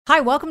Hi,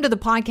 welcome to the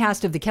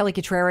podcast of the Kelly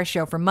Cutrara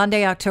Show for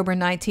Monday, October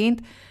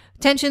 19th.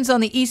 Tensions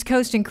on the East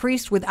Coast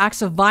increased with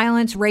acts of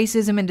violence,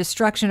 racism, and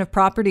destruction of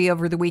property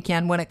over the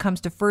weekend when it comes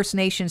to First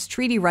Nations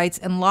treaty rights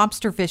and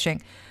lobster fishing.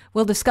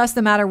 We'll discuss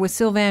the matter with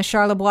Sylvain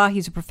Charlebois.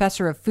 He's a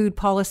professor of food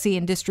policy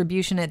and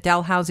distribution at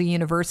Dalhousie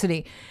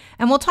University.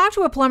 And we'll talk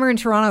to a plumber in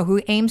Toronto who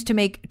aims to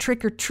make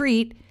trick or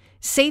treat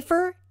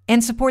safer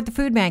and support the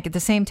food bank at the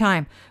same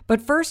time.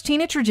 But first,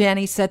 Tina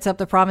Trajani sets up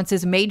the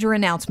province's major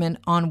announcement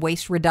on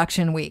Waste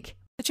Reduction Week.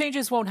 The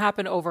changes won't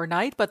happen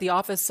overnight, but the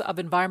Office of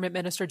Environment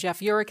Minister Jeff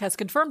Yurek has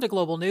confirmed to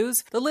Global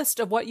News the list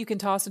of what you can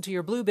toss into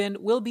your blue bin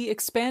will be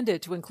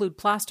expanded to include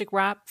plastic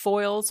wrap,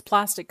 foils,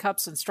 plastic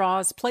cups and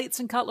straws, plates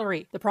and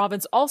cutlery. The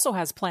province also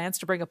has plans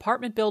to bring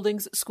apartment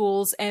buildings,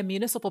 schools, and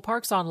municipal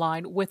parks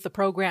online with the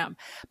program.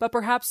 But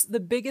perhaps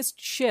the biggest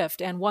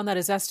shift, and one that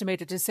is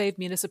estimated to save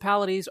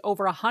municipalities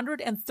over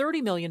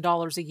 $130 million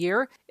a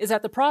year, is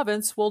that the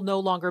province will no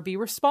longer be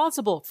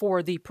responsible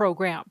for the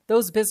program.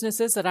 Those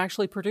businesses that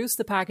actually produce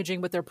the packaging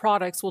with their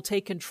products will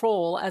take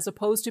control as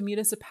opposed to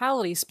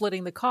municipalities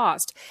splitting the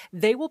cost.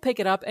 They will pick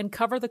it up and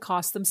cover the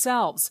cost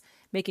themselves.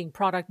 Making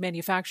product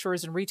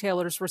manufacturers and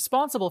retailers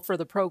responsible for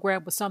the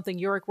program was something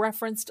Yurek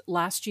referenced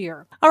last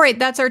year. All right,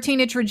 that's our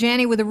Tina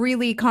Trajani with a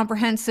really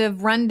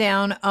comprehensive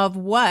rundown of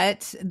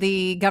what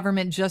the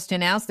government just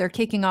announced. They're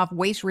kicking off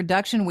Waste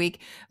Reduction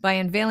Week by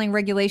unveiling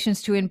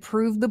regulations to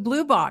improve the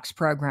Blue Box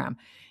program.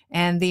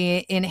 And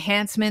the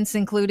enhancements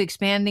include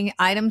expanding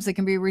items that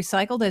can be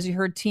recycled, as you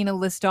heard Tina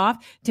list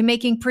off, to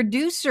making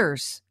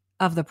producers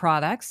of the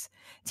products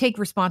take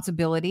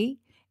responsibility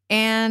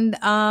and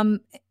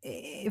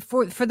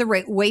for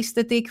the waste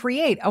that they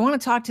create. I want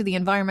to talk to the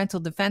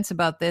Environmental Defense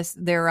about this.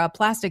 Their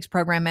plastics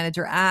program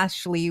manager,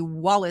 Ashley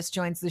Wallace,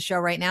 joins the show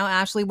right now.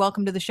 Ashley,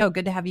 welcome to the show.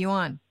 Good to have you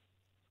on.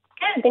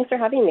 Good. Thanks for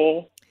having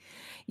me.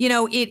 You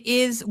know, it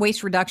is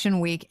Waste Reduction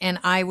Week, and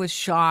I was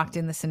shocked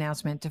in this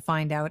announcement to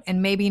find out,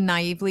 and maybe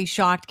naively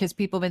shocked because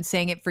people have been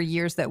saying it for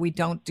years that we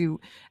don't do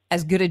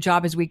as good a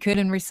job as we could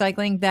in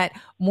recycling, that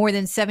more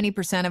than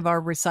 70% of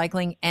our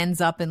recycling ends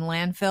up in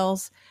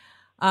landfills.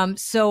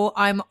 So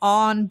I'm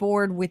on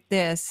board with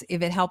this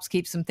if it helps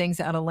keep some things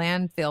out of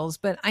landfills.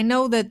 But I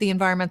know that the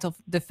Environmental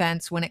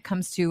Defense, when it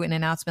comes to an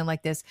announcement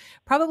like this,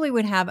 probably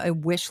would have a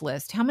wish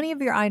list. How many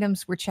of your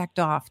items were checked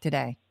off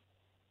today?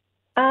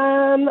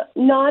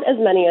 Not as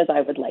many as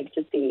I would like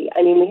to see.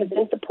 I mean, we have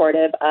been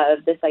supportive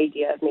of this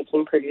idea of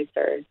making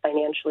producers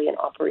financially and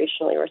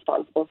operationally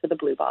responsible for the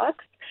Blue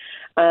Box.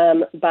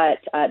 But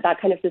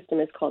that kind of system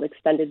is called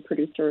extended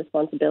producer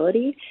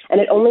responsibility. And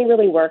it only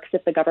really works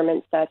if the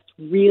government sets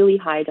really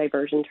high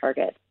diversion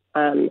targets.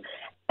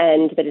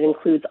 And that it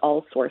includes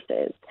all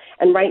sources.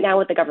 And right now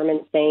what the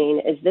government's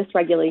saying is this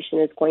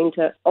regulation is going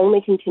to only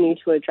continue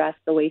to address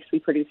the waste we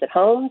produce at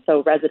home,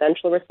 so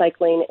residential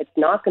recycling. It's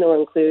not going to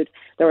include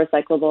the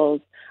recyclables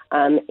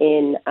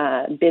in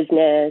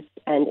business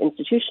and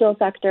institutional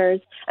sectors.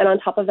 And on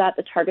top of that,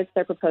 the targets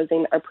they're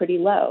proposing are pretty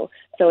low.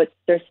 So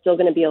there's still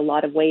going to be a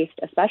lot of waste,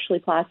 especially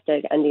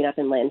plastic, ending up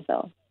in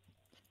landfill.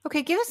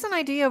 Okay, give us an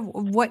idea of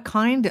what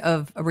kind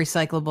of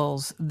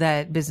recyclables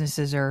that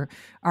businesses are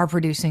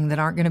producing that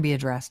aren't going to be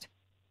addressed.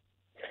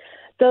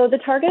 So the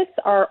targets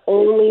are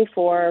only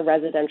for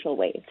residential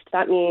waste.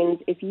 That means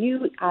if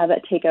you have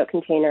a takeout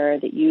container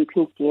that you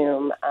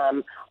consume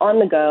on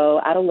the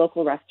go at a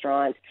local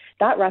restaurant,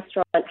 that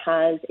restaurant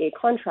has a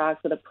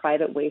contract with a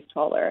private waste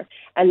hauler.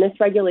 And this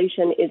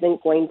regulation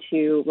isn't going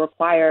to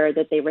require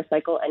that they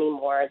recycle any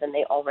more than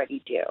they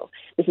already do.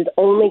 This is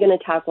only going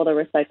to tackle the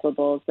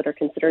recyclables that are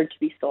considered to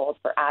be sold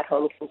for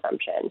at-home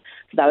consumption.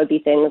 So that would be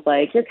things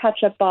like your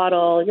ketchup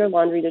bottle, your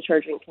laundry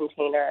detergent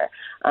container,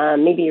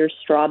 maybe your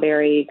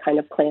strawberry kind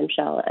of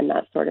clamshell and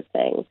that sort of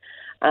thing.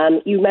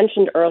 You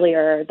mentioned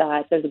earlier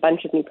that there's a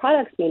bunch of new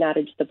products being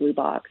added to the Blue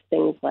Box,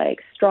 things like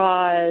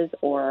straws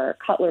or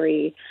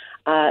cutlery,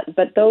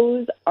 but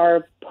those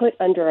are put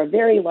under a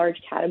very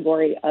large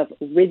category of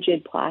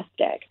rigid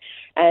plastic.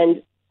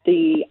 And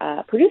the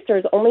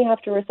producers only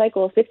have to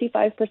recycle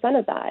 55%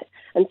 of that.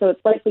 And so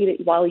it's likely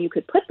that while you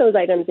could put those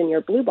items in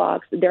your Blue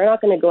Box, they're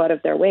not going to go out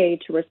of their way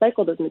to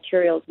recycle those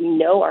materials we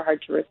know are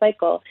hard to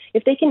recycle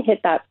if they can hit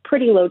that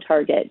pretty low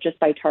target just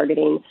by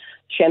targeting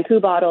shampoo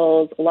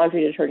bottles,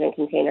 laundry detergent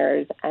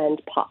containers,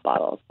 and pop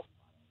bottles.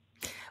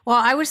 Well,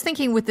 I was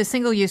thinking with the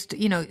single-use,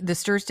 the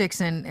stir sticks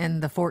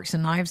and the forks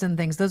and knives and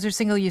things, those are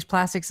single-use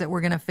plastics that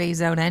we're going to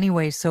phase out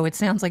anyway. So it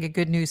sounds like a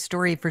good news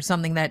story for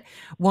something that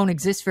won't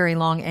exist very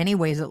long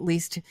anyways. At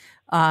least,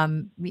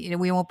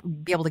 we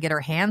won't be able to get our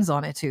hands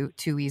on it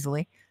too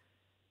easily.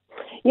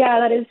 Yeah,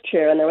 that is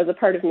true. And there was a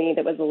part of me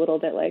that was a little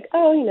bit like,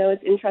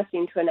 it's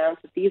interesting to announce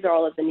that these are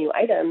all of the new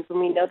items when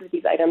we know that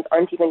these items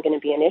aren't even going to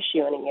be an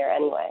issue in a year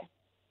anyway.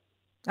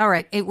 All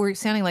right. We're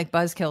sounding like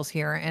buzzkills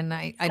here, and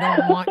I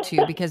don't want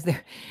to because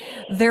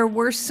there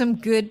were some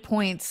good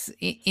points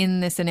in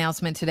this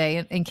announcement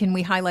today. And can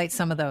we highlight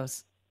some of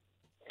those?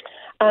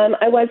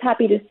 I was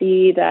happy to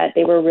see that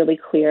they were really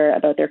clear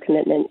about their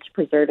commitment to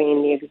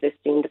preserving the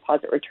existing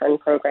deposit return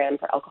program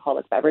for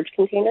alcoholic beverage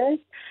containers.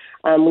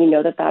 We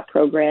know that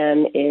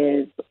program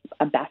is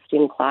a best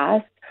in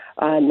class.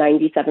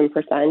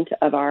 97%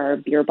 of our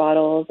beer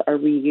bottles are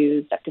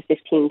reused up to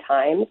 15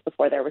 times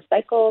before they're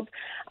recycled.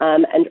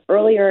 And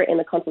earlier in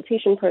the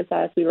consultation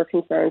process, we were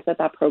concerned that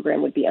that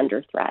program would be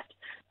under threat.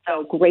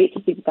 So great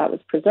to see that that was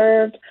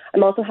preserved.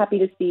 I'm also happy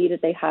to see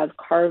that they have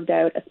carved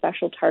out a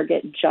special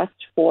target just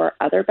for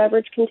other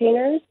beverage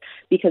containers,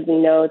 because we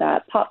know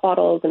that pop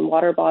bottles and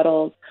water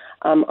bottles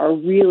are a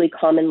really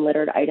common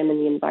littered item in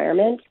the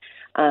environment.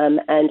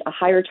 And a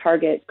higher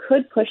target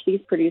could push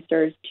these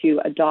producers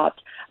to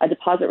adopt a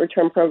deposit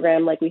return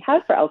program like we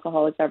have for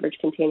alcoholic beverage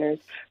containers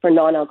for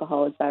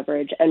non-alcoholic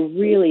beverage, and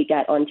really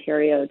get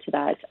Ontario to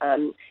that,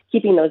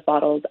 keeping those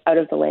bottles out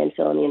of the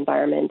landfill and the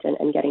environment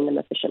and getting them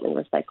efficiently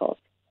recycled.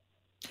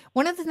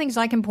 One of the things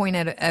I can point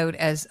out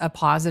as a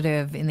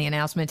positive in the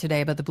announcement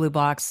today about the Blue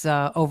Box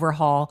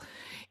overhaul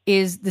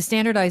is the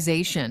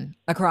standardization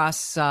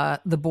across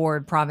the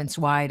board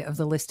province-wide of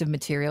the list of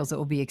materials that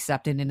will be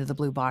accepted into the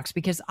Blue Box.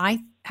 Because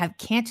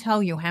can't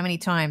tell you how many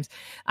times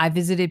I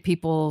visited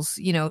people's,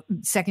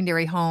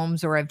 secondary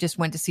homes, or I've just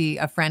went to see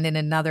a friend in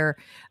another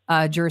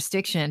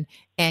jurisdiction,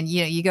 and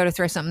you go to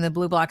throw something in the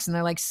Blue Box, and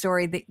they're like,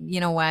 "Sorry, you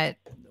know what?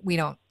 We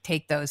don't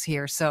take those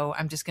here, so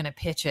I'm just going to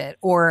pitch it."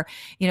 Or,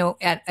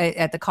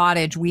 at the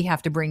cottage, we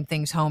have to bring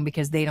things home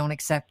because they don't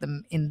accept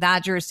them in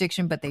that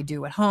jurisdiction, but they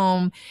do at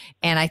home.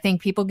 And I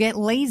think people get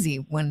lazy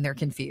when they're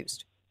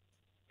confused.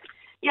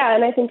 Yeah,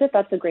 and I think that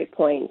that's a great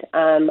point.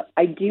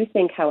 I do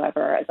think,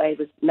 however, as I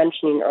was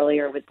mentioning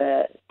earlier with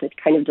the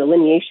kind of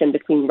delineation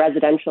between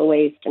residential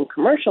waste and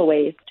commercial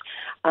waste,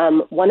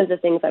 one of the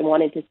things I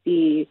wanted to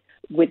see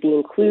with the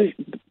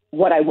inclusion,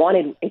 what I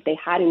wanted if they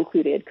had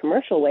included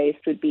commercial waste,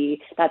 would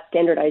be that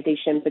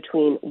standardization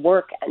between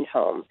work and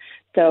home.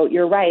 So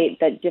you're right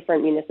that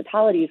different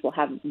municipalities will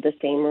have the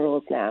same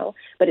rules now,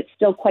 but it's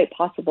still quite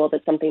possible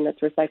that something that's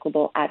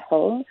recyclable at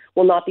home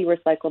will not be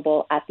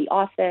recyclable at the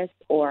office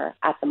or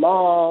at the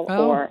mall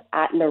or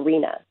at an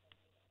arena.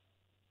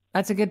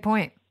 That's a good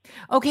point.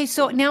 Okay,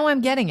 so now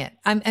I'm getting it.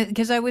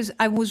 Because I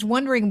was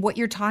wondering what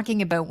you're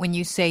talking about when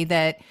you say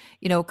that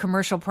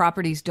commercial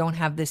properties don't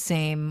have the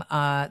same.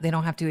 They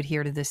don't have to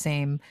adhere to the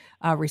same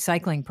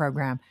recycling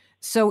program.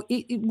 So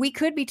we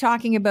could be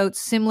talking about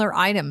similar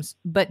items,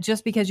 but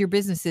just because your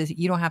business is,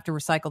 you don't have to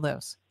recycle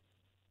those.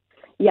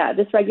 Yeah,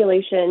 this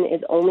regulation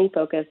is only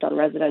focused on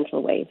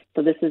residential waste.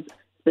 So this is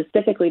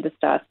specifically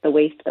the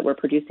waste that we're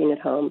producing at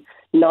home,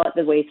 not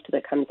the waste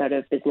that comes out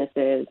of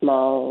businesses,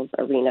 malls,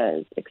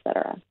 arenas, et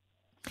cetera.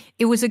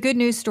 It was a good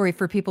news story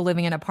for people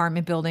living in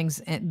apartment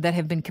buildings that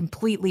have been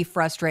completely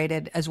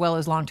frustrated, as well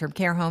as long-term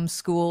care homes,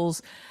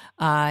 schools,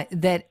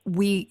 that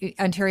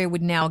Ontario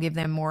would now give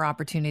them more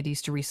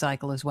opportunities to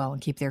recycle as well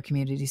and keep their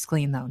communities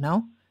clean, though,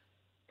 no?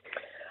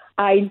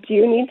 I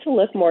do need to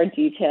look more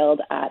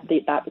detailed at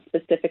that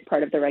specific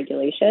part of the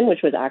regulation, which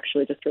was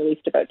actually just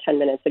released about 10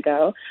 minutes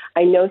ago.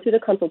 I know through the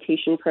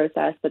consultation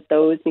process that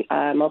those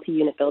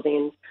multi-unit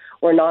buildings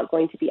were not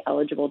going to be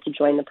eligible to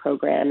join the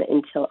program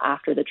until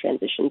after the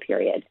transition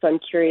period. So I'm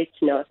curious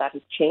to know if that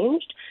has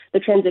changed. The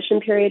transition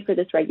period for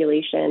this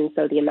regulation,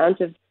 so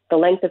the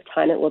length of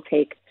time it will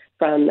take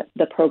from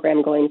the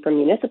program going from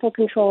municipal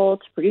control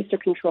to producer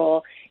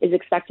control, is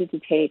expected to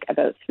take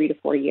about 3 to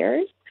 4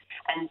 years.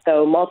 And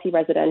so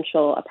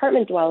multi-residential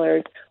apartment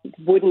dwellers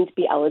wouldn't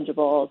be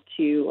eligible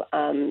to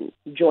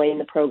join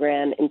the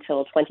program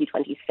until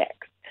 2026.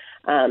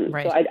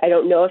 Right. So I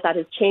don't know if that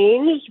has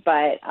changed,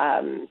 but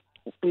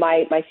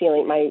my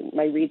feeling,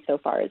 my read so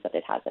far is that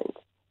it hasn't.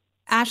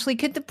 Ashley,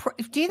 do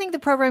you think the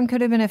program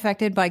could have been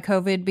affected by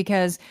COVID?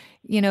 Because,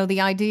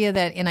 the idea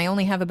that, and I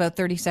only have about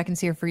 30 seconds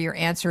here for your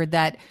answer,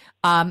 that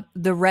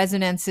the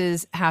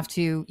residences have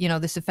to,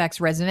 this affects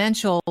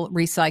residential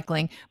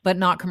recycling, but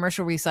not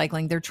commercial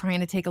recycling. They're trying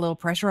to take a little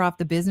pressure off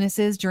the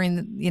businesses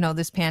during,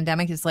 this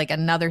pandemic. It's like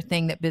another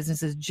thing that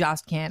businesses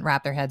just can't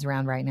wrap their heads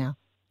around right now.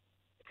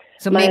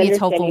 So maybe it's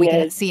hopeful we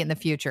can see it in the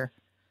future.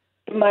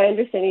 My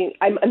understanding,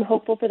 I'm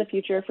hopeful for the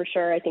future for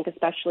sure. I think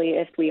especially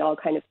if we all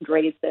kind of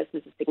raise this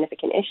as a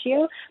significant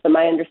issue. But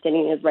my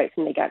understanding is right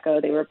from the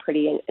get-go, they were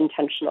pretty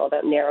intentional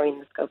about narrowing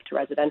the scope to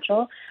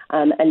residential,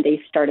 and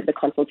they started the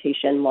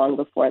consultation long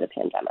before the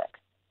pandemic.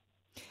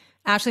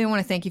 Ashley, I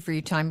want to thank you for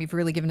your time. You've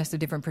really given us a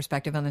different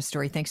perspective on this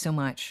story. Thanks so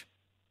much.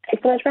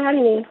 Thanks so much for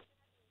having me.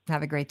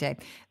 Have a great day.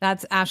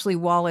 That's Ashley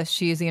Wallace.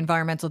 She is the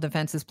Environmental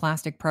Defense's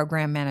Plastic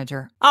Program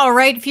Manager. All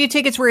right. A few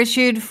tickets were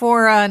issued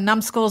for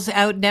numbskulls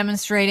out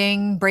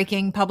demonstrating,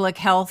 breaking public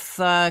health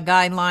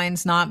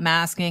guidelines, not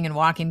masking, and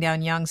walking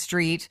down Yonge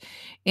Street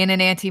in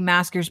an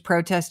anti-maskers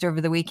protest over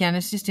the weekend.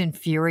 It's just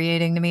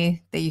infuriating to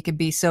me that you could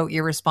be so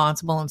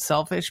irresponsible and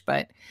selfish,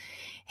 but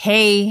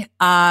hey,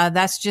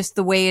 that's just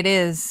the way it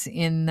is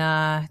in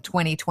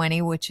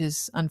 2020, which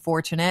is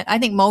unfortunate. I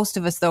think most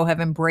of us, though,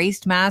 have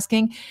embraced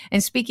masking.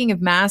 And speaking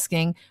of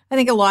masking, I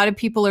think a lot of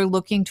people are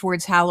looking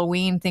towards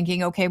Halloween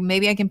thinking, okay,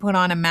 maybe I can put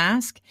on a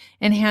mask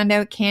and hand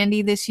out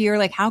candy this year.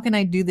 Like, how can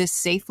I do this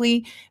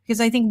safely? Because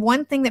I think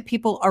one thing that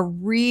people are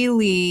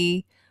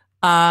really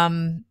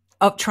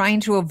of trying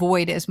to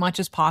avoid as much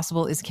as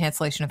possible is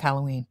cancellation of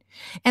Halloween.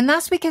 And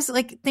that's because,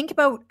 like, think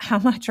about how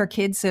much our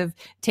kids have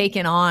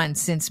taken on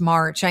since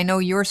March. I know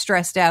you're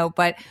stressed out,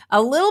 but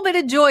a little bit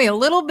of joy, a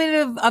little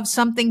bit of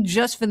something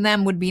just for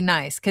them would be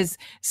nice, because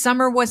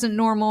summer wasn't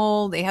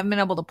normal. They haven't been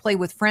able to play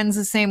with friends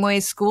the same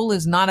way. School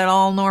is not at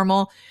all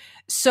normal.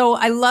 So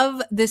I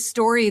love this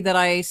story that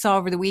I saw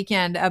over the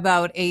weekend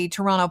about a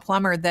Toronto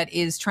plumber that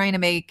is trying to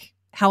make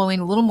Halloween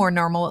a little more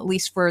normal, at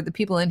least for the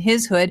people in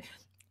his hood.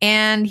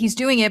 And he's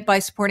doing it by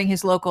supporting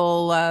his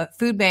local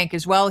food bank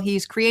as well.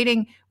 He's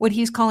creating what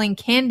he's calling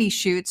candy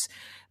shoots.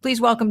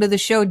 Please welcome to the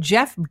show,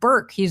 Jeff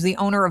Burke. He's the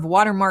owner of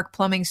Watermark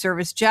Plumbing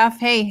Service.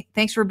 Jeff, hey,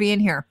 thanks for being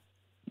here.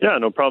 Yeah,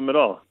 no problem at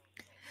all.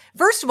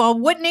 First of all,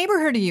 what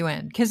neighborhood are you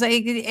in? Because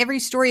every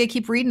story I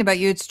keep reading about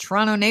you, it's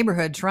Toronto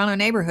neighborhood.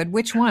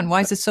 Which one?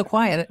 Why is it so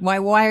quiet?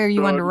 Why are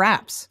you under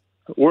wraps?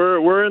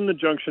 We're in the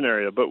Junction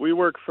area, but we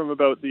work from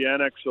about the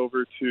annex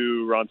over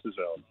to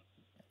Roncesvalles.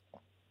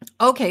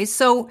 Okay,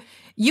 so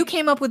you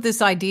came up with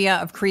this idea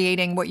of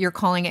creating what you're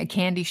calling a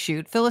candy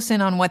shoot. Fill us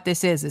in on what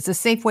this is. It's a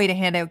safe way to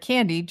hand out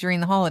candy during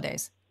the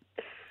holidays.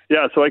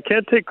 Yeah, so I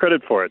can't take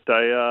credit for it.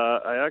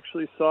 I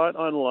actually saw it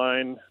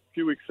online a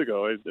few weeks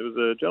ago. It was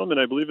a gentleman,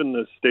 I believe in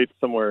the States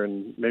somewhere,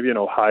 maybe in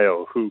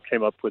Ohio, who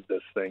came up with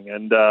this thing.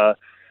 And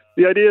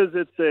the idea is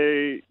it's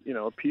a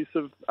piece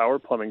of our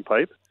plumbing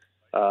pipe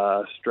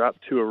strapped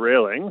to a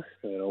railing.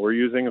 We're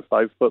using a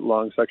 5-foot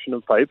long section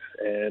of pipe,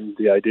 and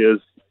the idea is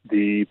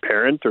the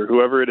parent or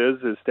whoever it is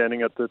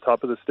standing at the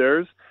top of the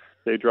stairs.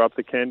 They drop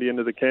the candy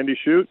into the candy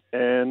chute,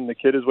 and the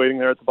kid is waiting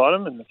there at the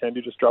bottom, and the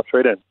candy just drops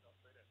right in.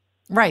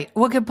 Right.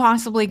 What could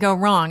possibly go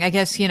wrong? I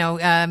guess,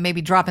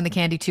 maybe dropping the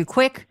candy too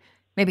quick,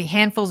 maybe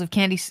handfuls of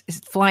candy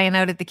flying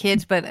out at the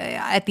kids. But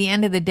at the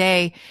end of the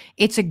day,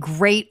 it's a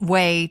great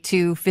way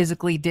to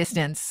physically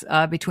distance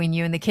between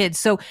you and the kids.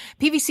 So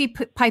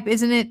PVC pipe,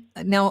 isn't it?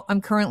 No,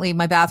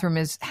 my bathroom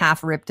is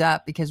half ripped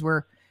up because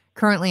we're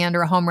currently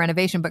under a home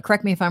renovation, but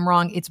correct me if I'm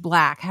wrong, it's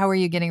black. How are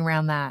you getting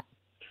around that?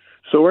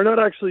 So we're not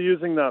actually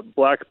using that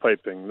black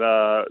piping.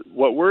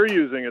 What we're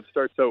using, it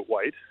starts out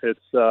white.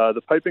 It's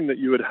the piping that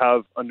you would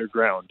have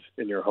underground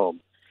in your home.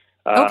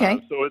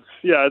 Okay. So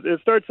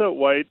it starts out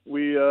white.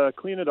 We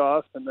clean it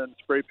off and then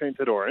spray paint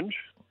it orange.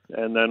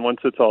 And then once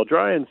it's all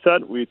dry and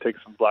set, we take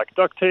some black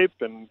duct tape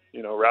and,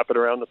 wrap it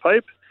around the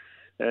pipe.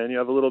 And you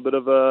have a little bit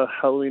of a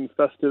Halloween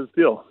festive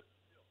feel.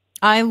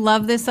 I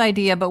love this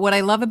idea, but what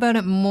I love about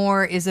it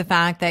more is the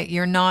fact that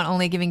you're not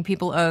only giving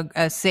people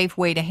a safe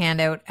way to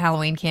hand out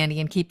Halloween candy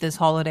and keep this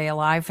holiday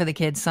alive for the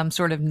kids, some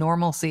sort of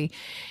normalcy,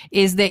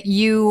 is that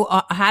you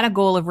had a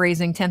goal of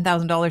raising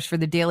 $10,000 for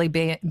the Daily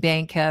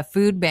Bread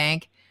Food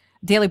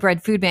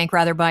Bank,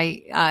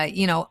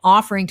 by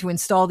offering to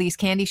install these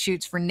candy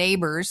shoots for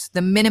neighbors.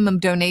 The minimum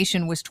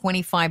donation was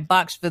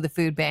 $25 for the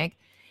food bank.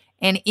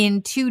 And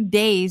in 2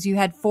 days, you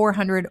had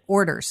 400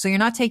 orders. So you're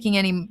not taking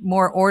any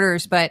more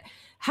orders, but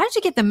how did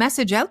you get the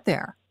message out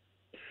there?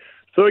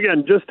 So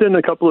again, just in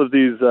a couple of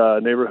these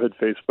neighborhood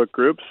Facebook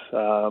groups,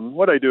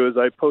 what I do is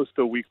I post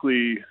a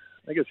weekly,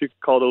 I guess you could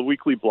call it a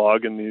weekly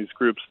blog in these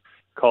groups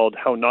called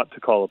How Not to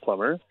Call a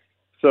Plumber.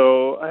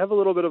 So I have a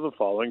little bit of a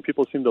following.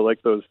 People seem to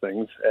like those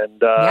things.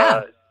 And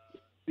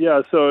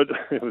so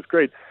it was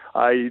great.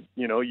 I,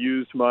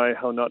 used my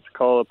How Not to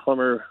Call a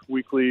Plumber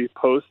weekly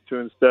post to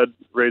instead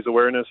raise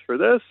awareness for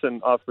this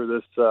and offer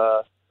this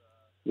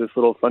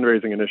little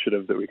fundraising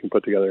initiative that we can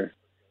put together.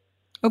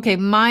 Okay,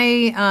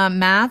 my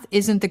math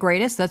isn't the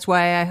greatest. That's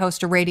why I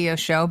host a radio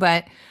show.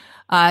 But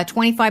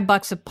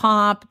 $25 a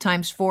pop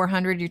times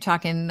 400, you're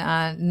talking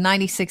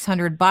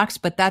 $9,600.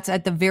 But that's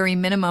at the very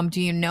minimum. Do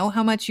you know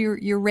how much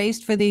you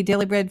raised for the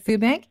Daily Bread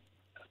Food Bank?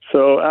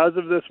 So as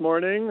of this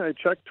morning, I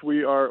checked.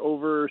 We are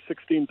over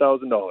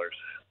 $16,000.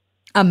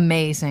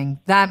 Amazing.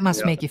 That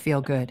must make you feel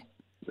good.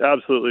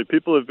 Absolutely.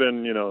 People have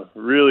been,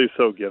 really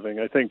so giving.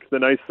 I think the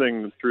nice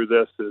thing through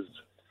this is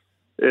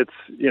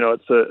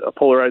it's a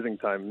polarizing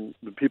time.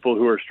 The people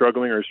who are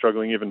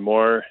struggling even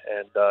more.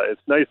 And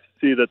it's nice to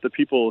see that the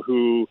people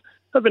who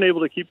have been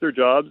able to keep their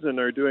jobs and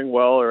are doing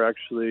well are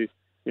actually,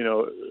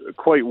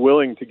 quite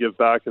willing to give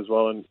back as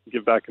well and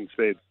give back in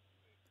spades.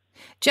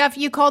 Jeff,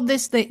 you called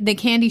this the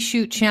Candy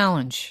Shoot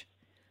Challenge.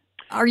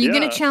 Are you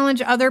going to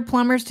challenge other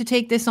plumbers to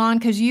take this on?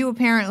 Because you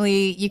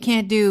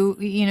can't do,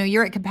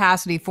 you're at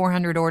capacity,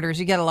 400 orders.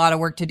 You got a lot of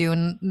work to do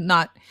and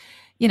not,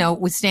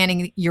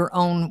 withstanding your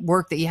own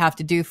work that you have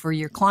to do for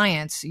your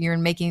clients. You're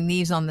making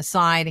these on the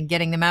side and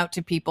getting them out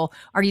to people.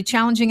 Are you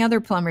challenging other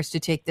plumbers to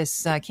take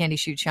this Candy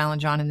Shoot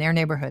Challenge on in their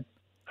neighborhood?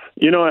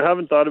 I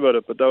haven't thought about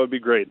it, but that would be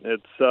great.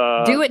 It's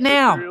do it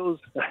now.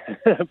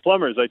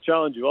 Plumbers, I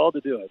challenge you all to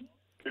do it.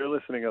 If you're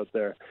listening out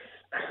there.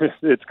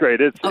 It's great.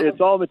 It's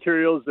all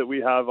materials that we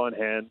have on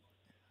hand,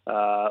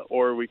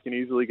 or we can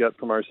easily get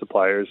from our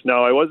suppliers.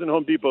 Now, I was in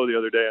Home Depot the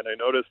other day, and I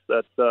noticed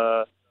that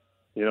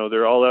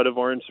they're all out of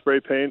orange spray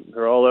paint.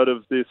 They're all out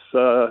of this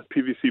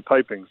PVC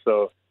piping.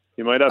 So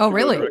you might have to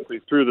go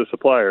directly through the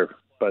supplier.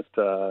 But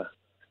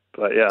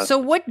yeah. So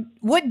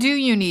what do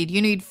you need?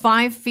 You need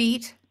 5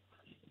 feet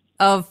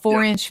of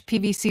 4-inch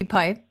PVC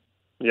pipe.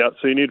 Yeah,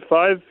 so you need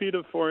 5 feet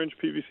of 4-inch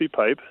PVC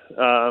pipe.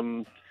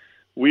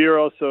 We are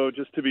also,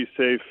 just to be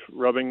safe,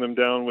 rubbing them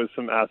down with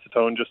some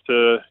acetone just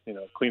to,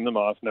 clean them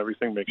off and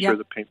everything, make sure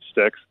the paint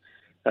sticks.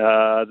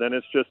 Then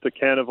it's just a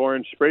can of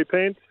orange spray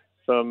paint,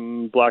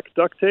 some black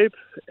duct tape,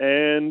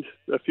 and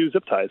a few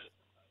zip ties.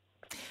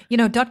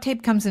 Duct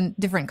tape comes in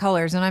different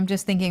colors, and I'm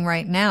just thinking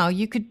right now,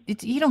 you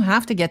don't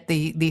have to get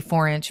the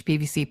 4-inch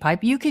PVC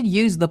pipe. You could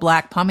use the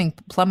black plumbing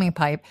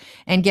pipe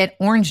and get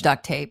orange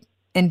duct tape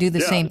and do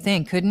the same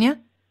thing, couldn't you?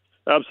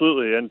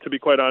 Absolutely. And to be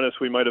quite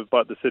honest, we might have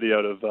bought the city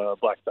out of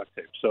black duct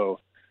tape. So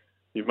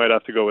you might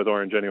have to go with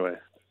orange anyway.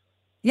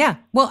 Yeah.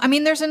 Well, I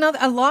mean, there's a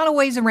lot of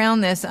ways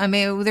around this. I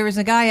mean, there was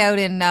a guy out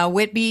in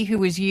Whitby who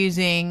was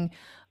using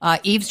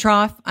Eaves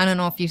Trough. I don't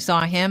know if you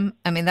saw him.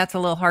 I mean, that's a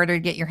little harder to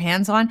get your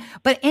hands on.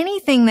 But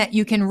anything that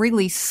you can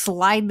really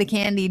slide the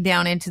candy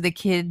down into the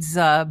kid's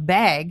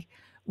bag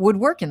would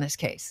work in this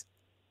case.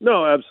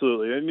 No,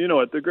 absolutely. And you know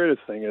what? The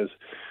greatest thing is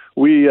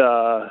we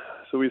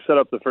set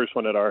up the first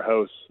one at our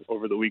house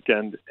over the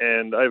weekend,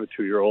 and I have a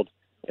 2-year-old,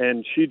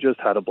 and she just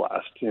had a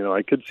blast.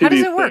 I could see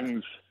these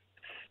things.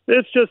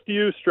 It's just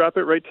you strap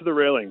it right to the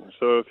railing.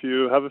 So if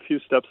you have a few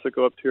steps that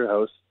go up to your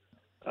house,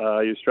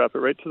 you strap it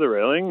right to the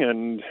railing,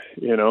 and,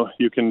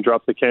 you can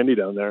drop the candy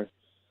down there.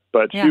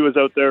 But she was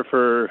out there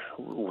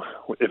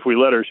if we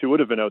let her, she would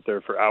have been out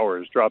there for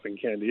hours, dropping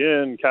candy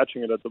in,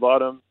 catching it at the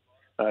bottom.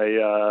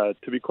 I,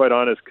 to be quite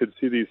honest, could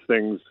see these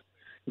things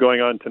going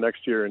on to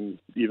next year and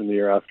even the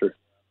year after.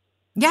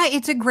 Yeah,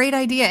 it's a great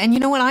idea. And you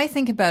know what I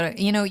think about it?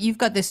 You've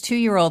got this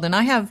 2-year-old, and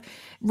I have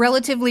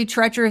relatively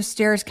treacherous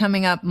stairs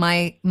coming up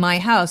my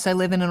house. I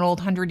live in an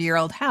old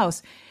 100-year-old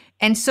house.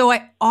 And so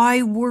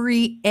I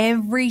worry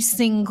every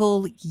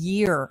single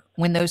year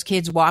when those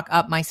kids walk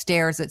up my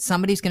stairs that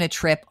somebody's going to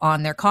trip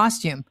on their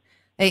costume.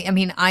 I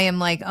mean, I am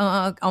like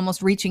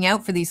almost reaching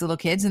out for these little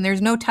kids, and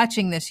there's no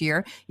touching this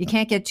year. You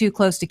can't get too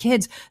close to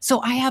kids.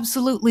 So I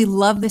absolutely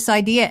love this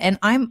idea, and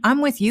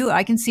I'm with you.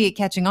 I can see it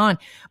catching on.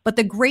 But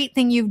the great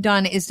thing you've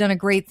done is done a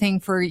great thing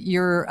for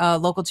your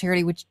local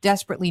charity, which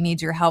desperately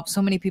needs your help.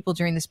 So many people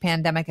during this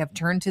pandemic have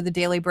turned to the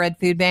Daily Bread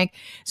Food Bank.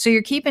 So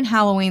you're keeping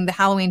the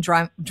Halloween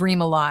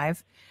dream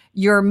alive.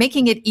 You're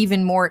making it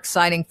even more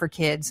exciting for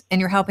kids,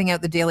 and you're helping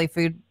out the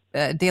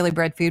Daily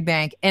Bread Food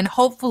Bank, and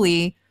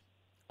hopefully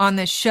on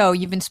this show,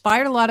 you've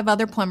inspired a lot of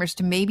other plumbers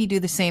to maybe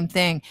do the same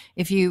thing.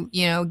 If you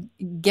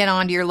get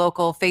onto your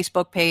local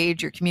Facebook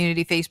page, your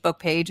community Facebook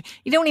page,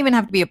 you don't even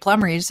have to be a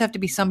plumber. You just have to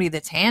be somebody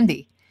that's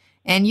handy.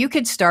 And you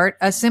could start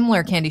a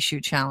similar candy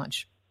shoot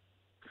challenge.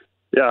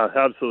 Yeah,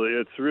 absolutely.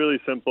 It's really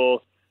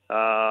simple.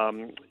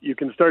 You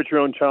can start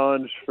your own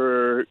challenge.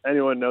 For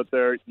anyone out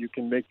there, you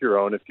can make your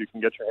own if you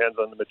can get your hands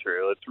on the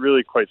material. It's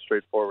really quite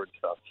straightforward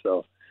stuff.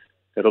 So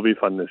it'll be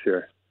fun this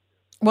year.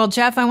 Well,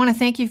 Jeff, I want to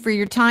thank you for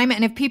your time.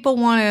 And if people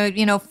want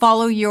to,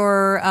 follow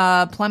your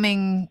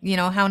plumbing,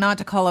 How Not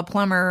to Call a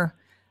Plumber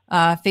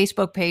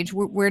Facebook page,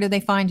 where do they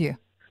find you?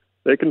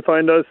 They can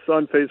find us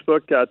on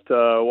Facebook at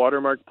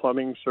Watermark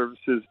Plumbing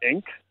Services,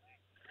 Inc.,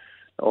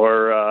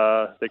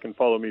 or they can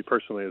follow me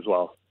personally as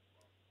well.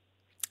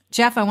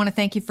 Jeff, I want to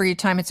thank you for your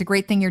time. It's a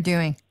great thing you're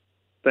doing.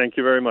 Thank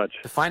you very much.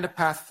 To find a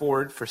path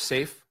forward for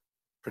safe,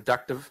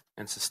 productive,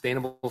 and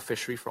sustainable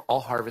fishery for all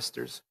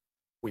harvesters,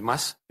 we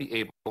must be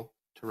able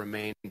to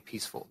remain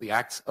peaceful. The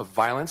acts of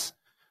violence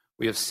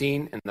we have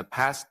seen in the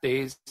past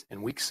days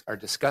and weeks are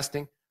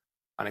disgusting,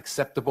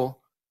 unacceptable,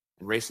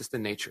 and racist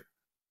in nature.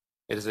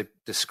 It is a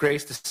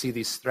disgrace to see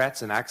these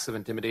threats and acts of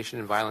intimidation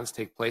and violence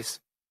take place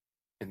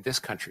in this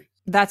country.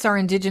 That's our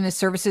Indigenous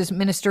Services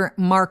Minister,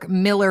 Mark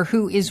Miller,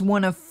 who is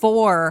one of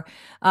 4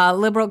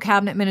 Liberal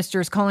cabinet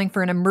ministers calling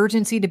for an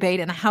emergency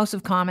debate in the House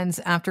of Commons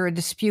after a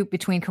dispute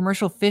between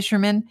commercial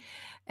fishermen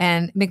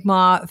and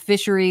Mi'kmaq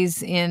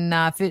fisheries in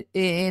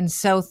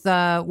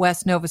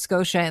southwest Nova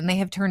Scotia, and they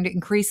have turned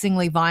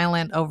increasingly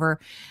violent over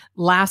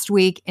last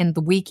week and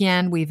the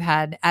weekend. We've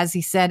had, as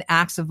he said,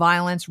 acts of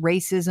violence,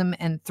 racism,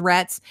 and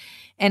threats,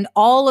 and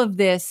all of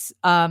this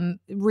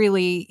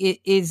really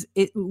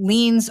it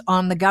leans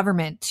on the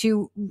government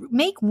to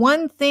make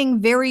one thing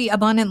very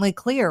abundantly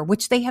clear,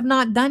 which they have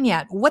not done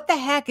yet. What the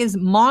heck is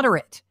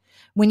moderate?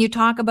 When you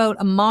talk about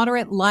a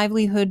moderate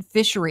livelihood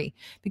fishery,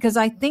 because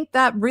I think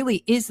that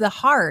really is the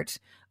heart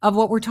of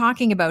what we're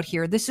talking about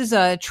here. This is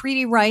a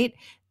treaty right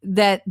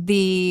that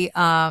the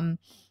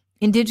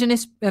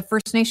Indigenous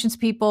First Nations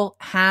people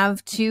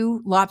have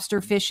to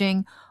lobster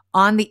fishing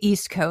on the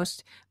East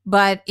Coast,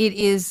 but it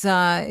is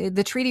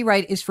the treaty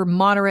right is for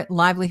moderate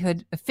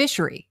livelihood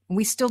fishery.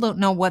 We still don't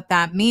know what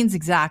that means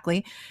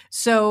exactly.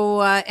 So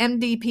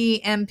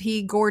MDP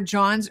MP Gord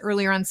Johns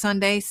earlier on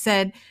Sunday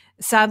said,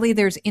 sadly,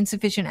 there's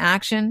insufficient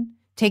action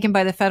taken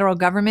by the federal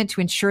government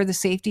to ensure the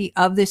safety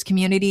of this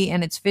community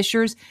and its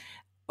fishers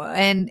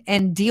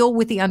and deal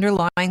with the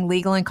underlying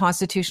legal and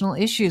constitutional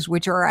issues,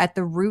 which are at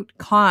the root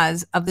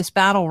cause of this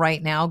battle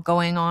right now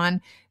going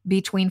on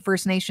between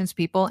First Nations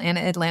people and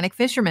Atlantic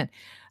fishermen.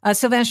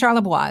 Sylvain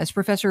Charlebois is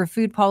professor of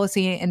food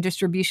policy and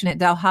distribution at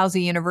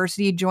Dalhousie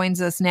University,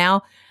 joins us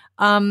now.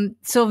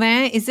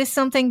 Sylvain, is this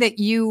something that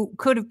you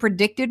could have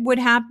predicted would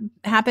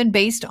happen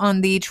based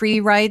on the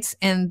treaty rights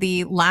and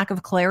the lack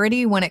of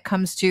clarity when it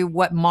comes to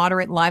what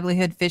moderate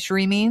livelihood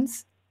fishery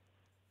means?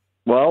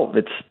 Well,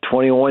 it's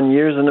 21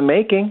 years in the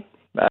making.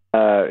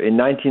 In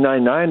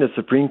 1999, the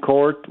Supreme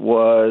Court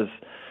was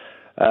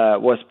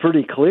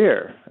pretty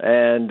clear,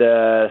 and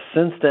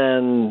since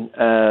then,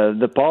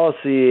 the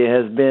policy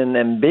has been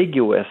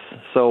ambiguous.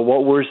 So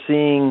what we're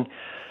seeing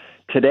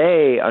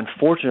today,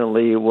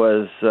 unfortunately,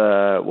 was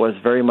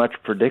very much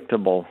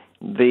predictable.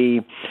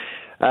 The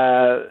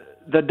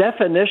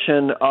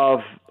definition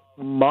of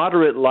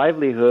moderate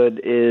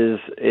livelihood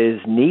is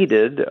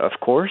needed, of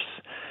course,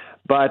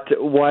 but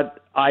what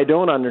I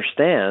don't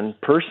understand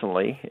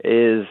personally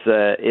is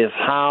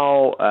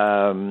how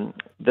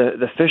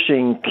the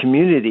fishing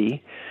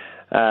community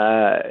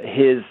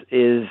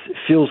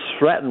feels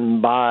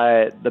threatened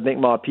by the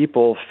Mi'kmaq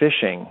people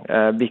fishing,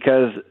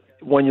 because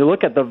when you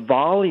look at the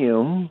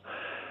volume,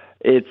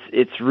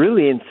 it's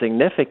really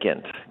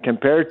insignificant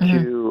compared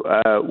to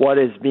what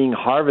is being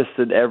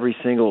harvested every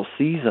single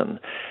season.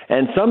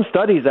 And some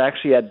studies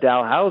actually at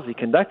Dalhousie,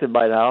 conducted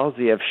by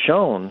Dalhousie, have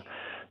shown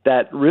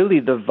that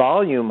really the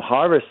volume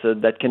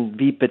harvested that can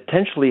be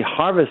potentially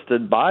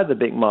harvested by the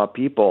Mi'kmaq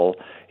people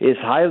is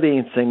highly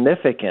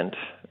insignificant,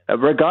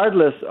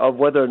 regardless of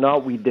whether or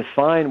not we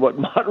define what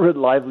moderate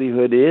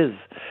livelihood is.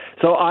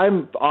 So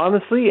I'm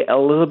honestly a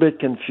little bit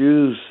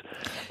confused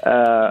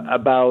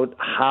about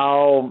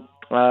how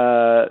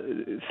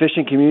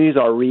fishing communities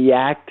are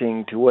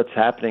reacting to what's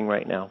happening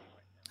right now.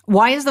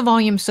 Why is the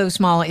volume so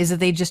small? Is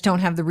it they just don't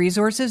have the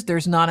resources?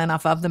 There's not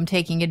enough of them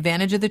taking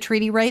advantage of the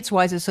treaty rights?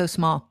 Why is it so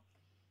small?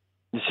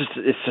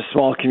 It's a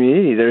small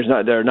community. There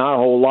are not a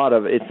whole lot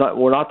of.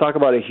 We're not talking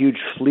about a huge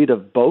fleet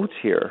of boats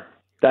here.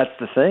 That's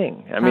the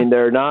thing. I mean,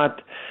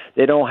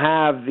 they don't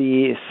have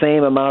the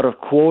same amount of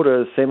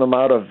quotas, same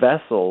amount of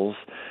vessels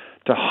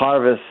to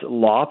harvest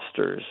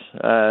lobsters.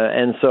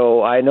 And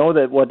so I know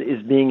that what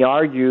is being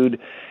argued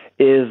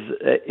is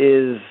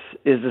the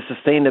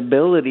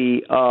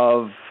sustainability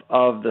of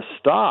the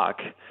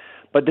stock.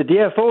 But the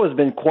DFO has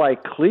been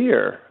quite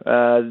clear.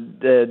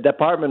 The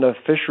Department of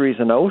Fisheries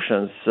and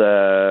Oceans,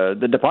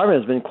 the department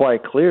has been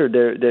quite clear.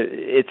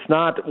 It's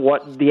not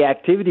what the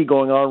activity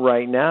going on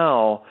right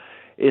now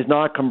is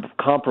not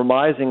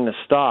compromising the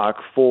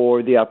stock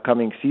for the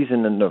upcoming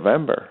season in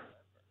November.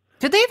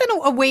 Do they have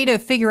a way to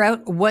figure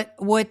out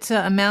what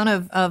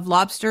amount of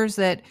lobsters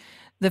that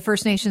the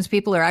First Nations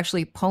people are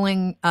actually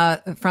pulling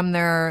from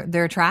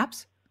their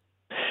traps?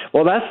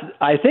 Well,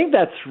 I think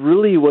that's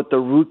really what the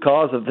root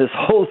cause of this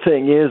whole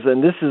thing is,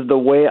 and this is the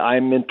way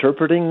I'm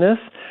interpreting this.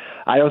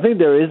 I don't think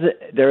there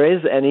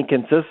is any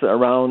consensus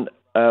around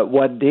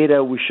what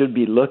data we should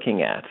be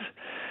looking at,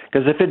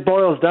 because if it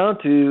boils down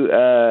to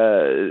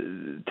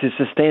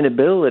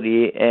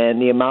sustainability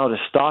and the amount of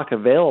stock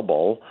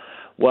available,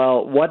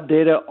 well, what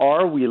data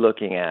are we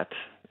looking at,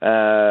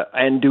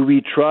 and do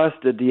we trust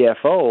the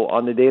DFO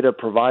on the data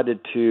provided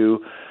to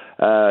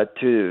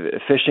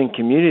fishing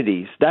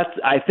communities?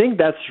 I think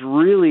that's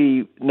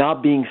really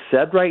not being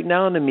said right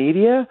now in the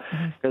media,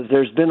 because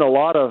there's been a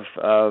lot of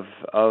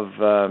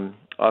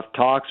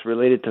talks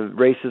related to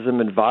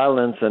racism and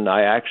violence, and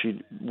I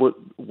actually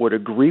would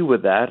agree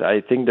with that.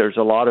 I think there's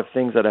a lot of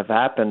things that have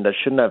happened that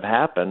shouldn't have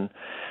happened.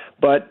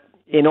 But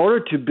in order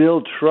to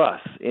build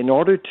trust, in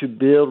order to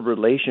build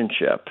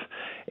relationship,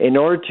 in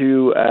order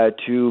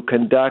to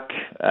conduct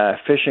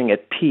fishing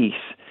at peace,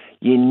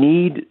 you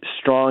need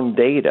strong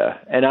data,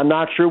 and I'm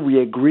not sure we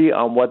agree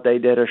on what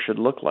that data should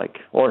look like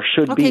or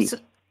should be.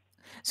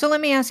 So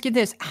let me ask you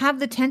this. Have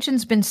the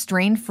tensions been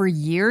strained for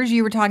years?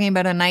 You were talking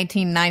about a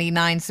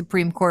 1999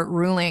 Supreme Court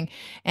ruling,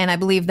 and I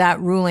believe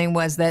that ruling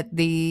was that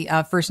the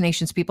First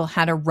Nations people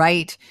had a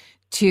right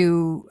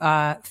to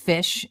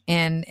fish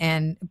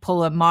and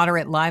pull a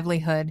moderate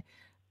livelihood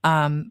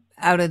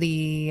out of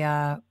the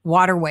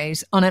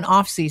waterways on an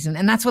off season.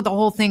 And that's what the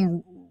whole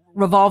thing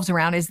revolves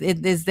around, is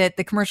that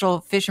the commercial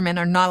fishermen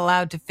are not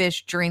allowed to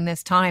fish during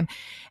this time.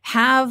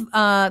 Have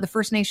the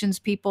First Nations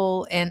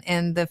people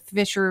and the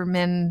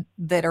fishermen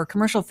that are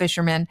commercial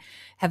fishermen,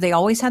 have they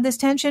always had this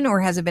tension, or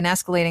has it been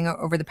escalating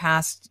over the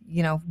past,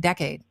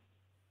 decade?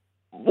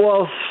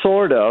 Well,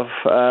 sort of.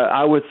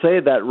 I would say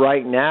that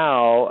right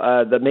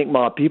now, the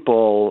Mi'kmaq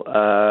people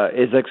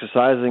is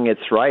exercising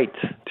its right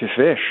to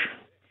fish.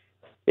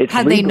 It's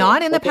Had legal. They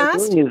not in what the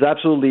past? Is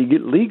absolutely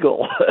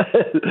legal.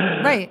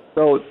 Right.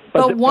 So,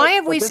 but why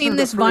have we seen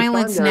this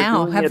violence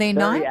now? Have they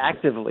not? Very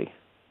actively.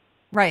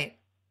 Right.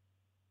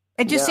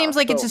 It just seems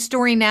like it's a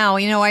story now.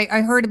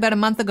 I heard about a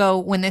month ago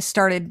when this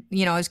started,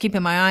 I was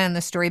keeping my eye on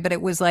this story, but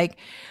it was like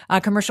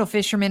commercial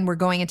fishermen were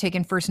going and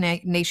taking First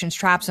Nations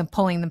traps and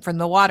pulling them from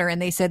the water.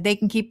 And they said they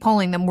can keep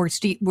pulling them. We're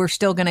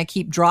still going to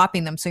keep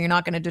dropping them. So you're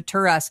not going to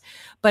deter us.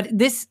 But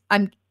this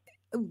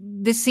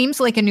seems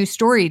like a new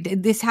story.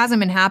 This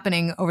hasn't been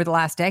happening over the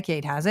last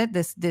decade, has it?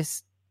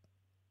 This.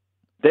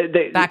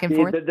 back and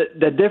forth?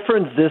 The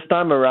difference this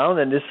time around,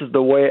 and this is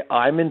the way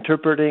I'm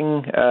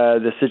interpreting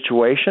the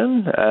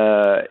situation,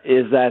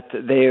 is that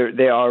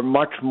they are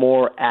much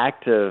more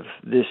active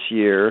this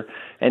year,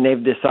 and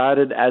they've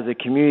decided as a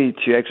community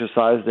to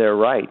exercise their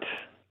right.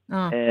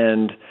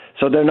 And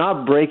so they're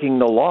not breaking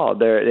the law.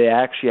 They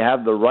actually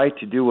have the right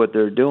to do what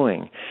they're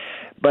doing.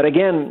 But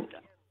again,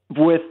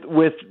 with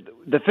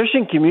the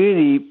fishing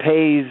community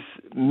pays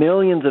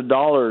millions of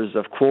dollars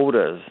of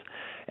quotas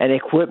and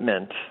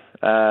equipment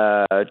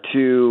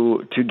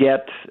to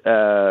get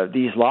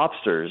these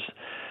lobsters,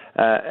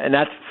 and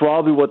that's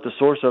probably what the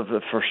source of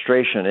the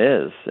frustration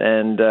is.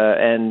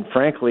 And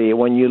frankly,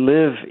 when you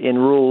live in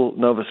rural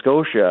Nova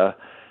Scotia,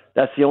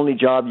 that's the only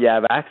job you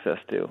have access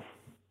to.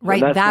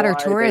 Right, that or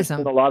tourism.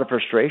 There's been a lot of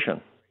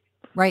frustration.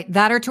 Right,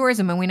 that or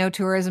tourism, and we know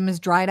tourism is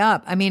dried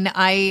up. I mean,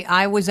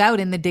 I was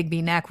out in the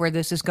Digby Neck where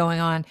this is going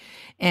on,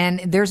 and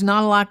there's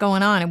not a lot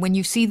going on. And when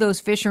you see those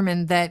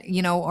fishermen that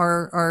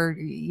are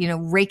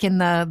raking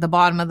the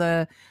bottom of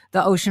the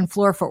ocean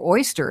floor for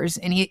oysters,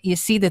 and you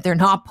see that they're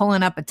not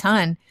pulling up a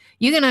ton,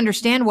 you can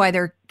understand why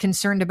they're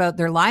concerned about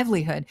their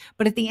livelihood.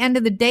 But at the end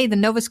of the day, the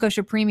Nova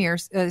Scotia Premier,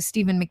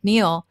 Stephen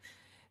McNeil,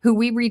 who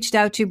we reached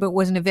out to but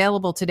wasn't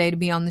available today to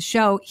be on the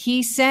show,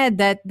 he said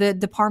that the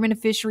Department of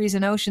Fisheries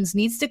and Oceans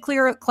needs to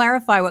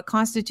clarify what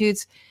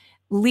constitutes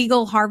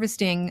legal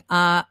harvesting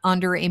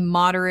under a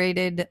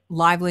moderated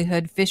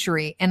livelihood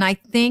fishery. And I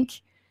think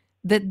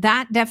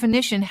that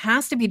definition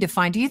has to be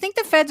defined. Do you think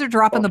the feds are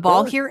dropping the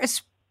ball here?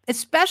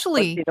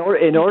 Especially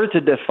in order to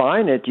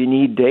define it, you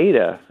need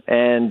data.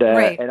 And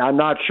I'm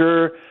not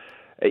sure.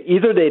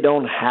 Either they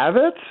don't have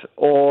it,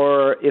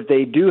 or if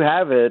they do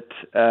have it,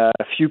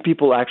 few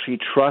people actually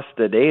trust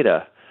the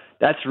data.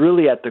 That's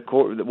really at the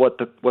core what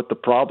the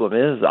problem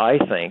is, I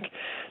think.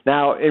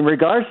 Now, in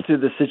regards to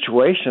the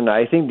situation,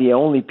 I think the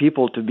only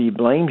people to be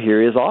blamed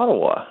here is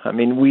Ottawa. I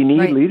mean, we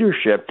need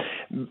leadership.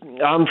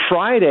 On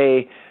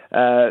Friday,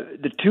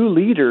 the two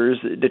leaders,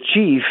 the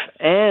chief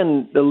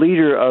and the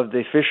leader of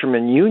the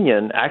Fishermen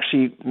Union,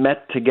 actually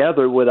met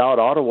together without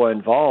Ottawa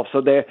involved. So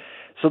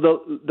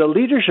the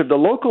leadership, the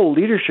local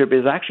leadership,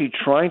 is actually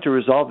trying to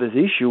resolve this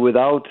issue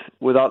without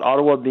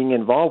Ottawa being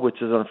involved,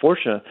 which is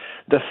unfortunate.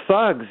 The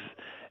thugs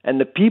and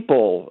the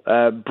people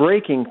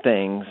breaking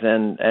things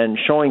and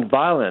showing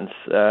violence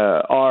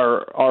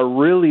are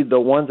really the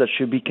ones that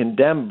should be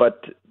condemned.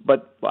 But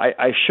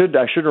I should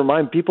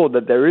remind people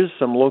that there is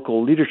some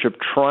local leadership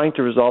trying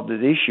to resolve this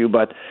issue,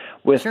 but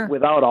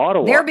without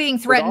Ottawa, they're being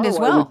threatened as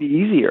well. It would be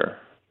easier.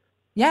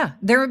 Yeah,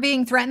 they're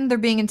being threatened. They're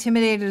being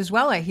intimidated as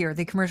well, I hear,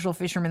 the commercial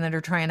fishermen that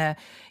are trying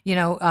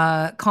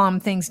to,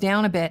 calm things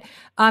down a bit.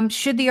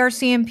 Should the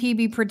RCMP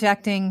be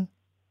protecting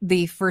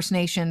the First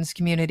Nations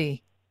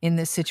community in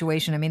this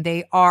situation? I mean,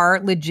 they are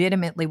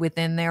legitimately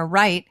within their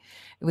right,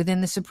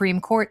 within the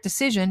Supreme Court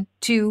decision,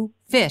 to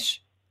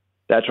fish.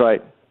 That's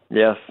right.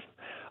 Yes.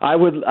 I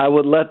would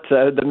let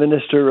the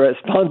minister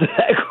respond to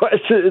that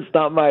question. It's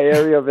not my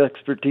area of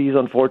expertise,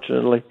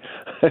 unfortunately.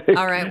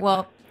 All right.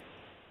 Well,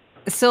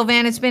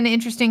 Sylvain, it's been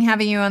interesting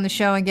having you on the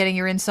show and getting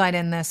your insight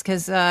in this,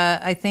 because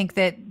I think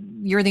that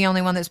you're the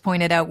only one that's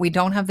pointed out we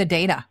don't have the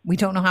data. We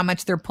don't know how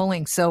much they're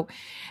pulling. So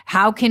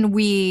how can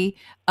we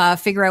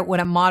figure out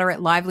what a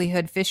moderate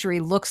livelihood fishery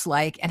looks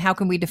like, and how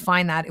can we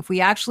define that if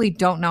we actually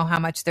don't know how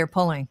much they're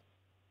pulling?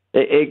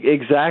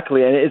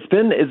 Exactly. And it's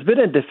been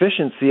a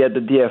deficiency at the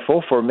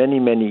DFO for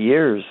many, many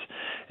years.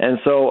 And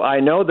so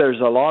I know there's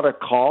a lot of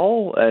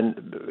call,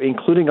 and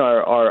including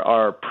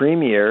our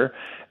premier,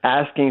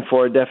 asking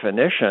for a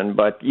definition,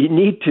 but you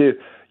need to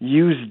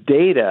use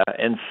data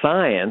and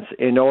science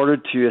in order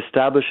to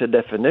establish a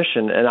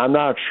definition, and I'm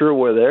not sure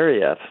we're there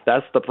yet.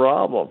 That's the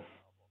problem.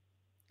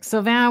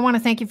 Sylvain, I want to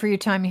thank you for your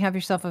time. You have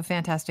yourself a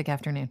fantastic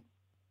afternoon.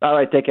 All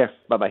right, take care.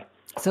 Bye-bye.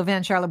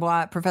 Sylvain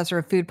Charlebois, professor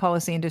of food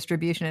policy and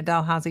distribution at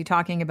Dalhousie,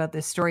 talking about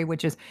this story,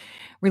 which has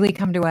really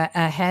come to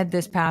a head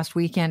this past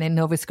weekend in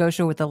Nova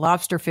Scotia with the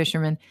lobster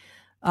fishermen.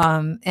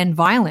 And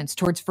violence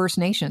towards First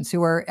Nations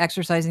who are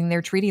exercising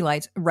their treaty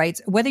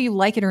rights. Whether you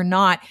like it or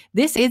not,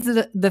 this is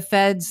the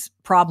Fed's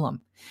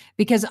problem.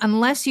 Because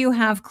unless you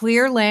have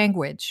clear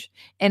language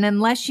and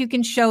unless you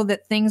can show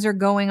that things are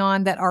going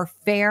on that are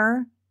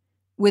fair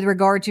with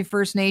regard to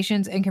First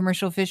Nations and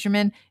commercial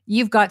fishermen,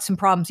 you've got some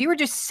problems. You are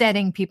just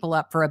setting people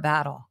up for a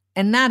battle.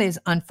 And that is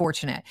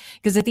unfortunate,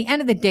 because at the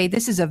end of the day,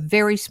 this is a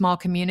very small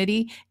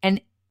community, and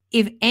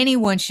if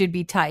anyone should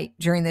be tight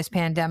during this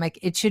pandemic,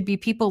 it should be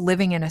people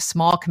living in a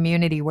small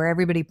community where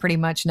everybody pretty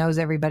much knows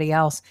everybody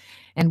else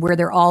and where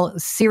they're all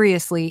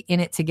seriously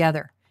in it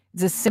together.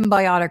 It's a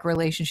symbiotic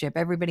relationship.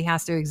 Everybody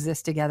has to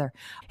exist together.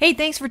 Hey,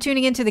 thanks for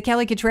tuning into the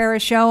Kelly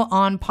Cutrara Show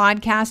on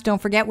podcast. Don't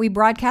forget, we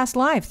broadcast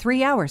live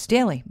 3 hours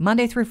daily,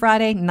 Monday through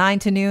Friday, 9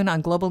 to noon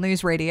on Global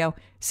News Radio,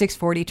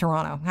 640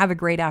 Toronto. Have a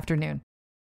great afternoon.